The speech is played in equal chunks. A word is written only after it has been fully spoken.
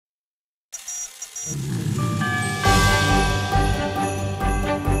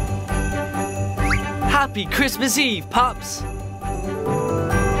Happy Christmas Eve, pups!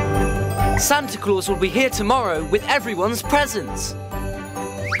 Santa Claus will be here tomorrow with everyone's presents.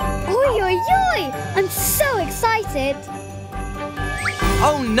 Oi, oi, oi! I'm so excited!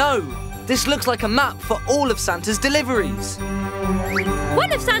 Oh no! This looks like a map for all of Santa's deliveries.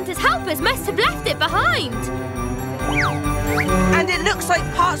 One of Santa's helpers must have left it behind. And it looks like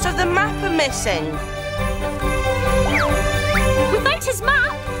parts of the map are missing. Without his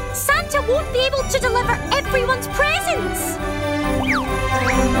map, Santa won't be able to deliver everyone's presents.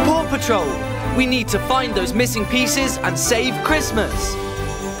 Paw Patrol! We need to find those missing pieces and save Christmas.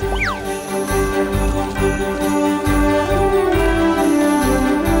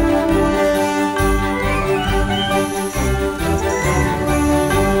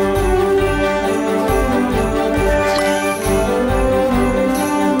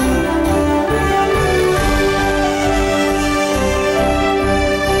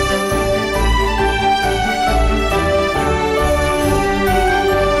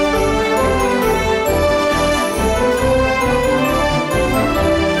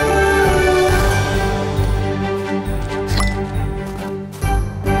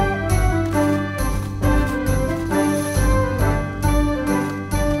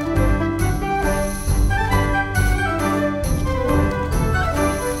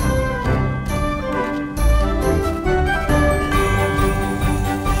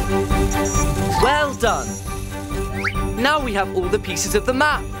 Done. Now we have all the pieces of the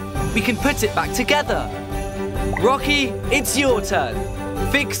map. We can put it back together. Rocky, it's your turn.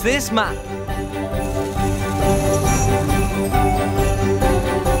 Fix this map.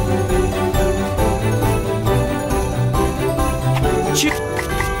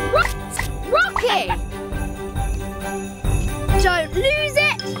 Rocky! Don't lose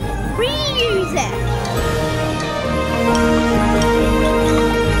it, reuse it.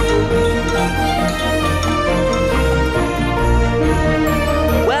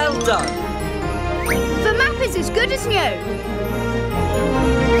 Well done. The map is as good as new.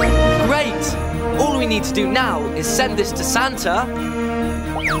 Great. All we need to do now is send this to Santa.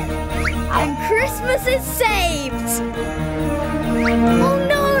 And Christmas is saved. Oh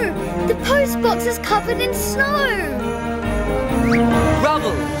no! The postbox is covered in snow.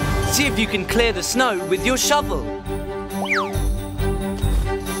 Rubble, see if you can clear the snow with your shovel.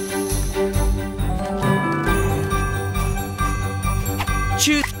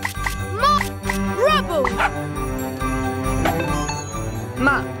 Choose Rubble.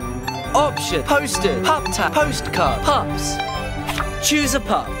 map, option, poster, pup tag, postcard, pups. Choose a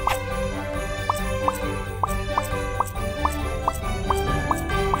pup.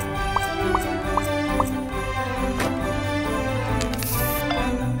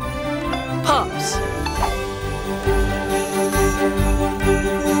 Pups.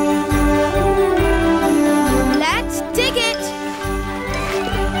 Let's dig it.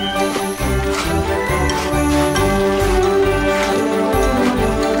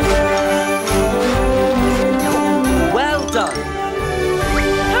 Well done.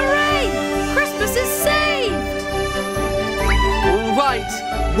 Hooray! Christmas is saved. All right.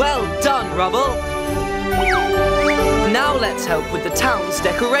 Well done, Rubble. Now let's help with the town's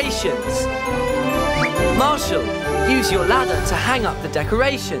decorations. Marshall, use your ladder to hang up the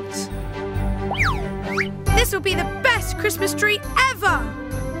decorations. This will be the best Christmas tree ever.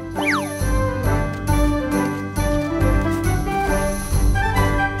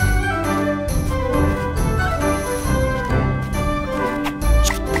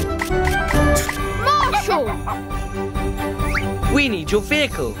 Marshall! We need your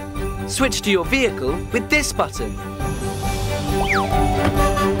vehicle. Switch to your vehicle with this button.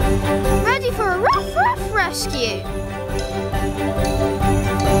 Ready for a rough rescue.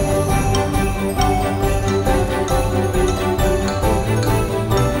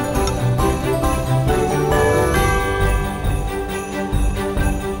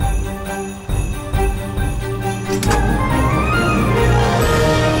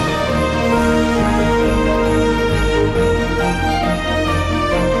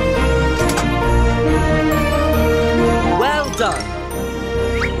 Well done.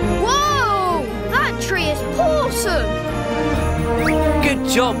 Whoa! That tree is awesome. Good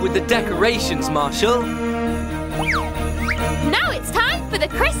job with the decorations, Marshall. Now it's time for the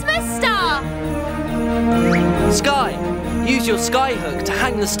Christmas star. Sky, use your sky hook to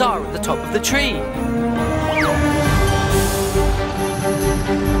hang the star at the top of the tree.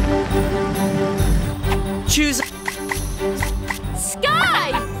 Choose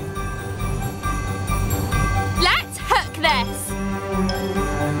Sky! Let's hook this.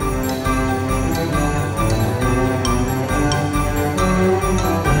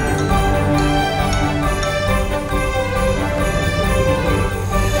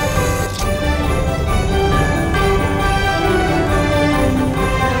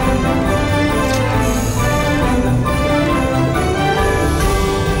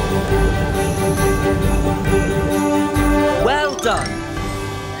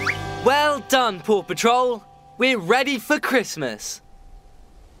 Paw Patrol. We're ready for Christmas.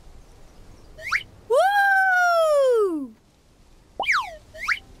 Woo!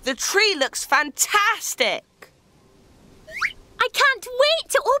 The tree looks fantastic. I can't wait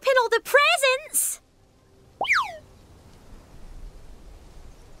to open all the presents.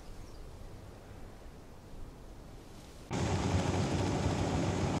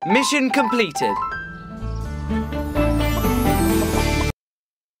 Mission completed.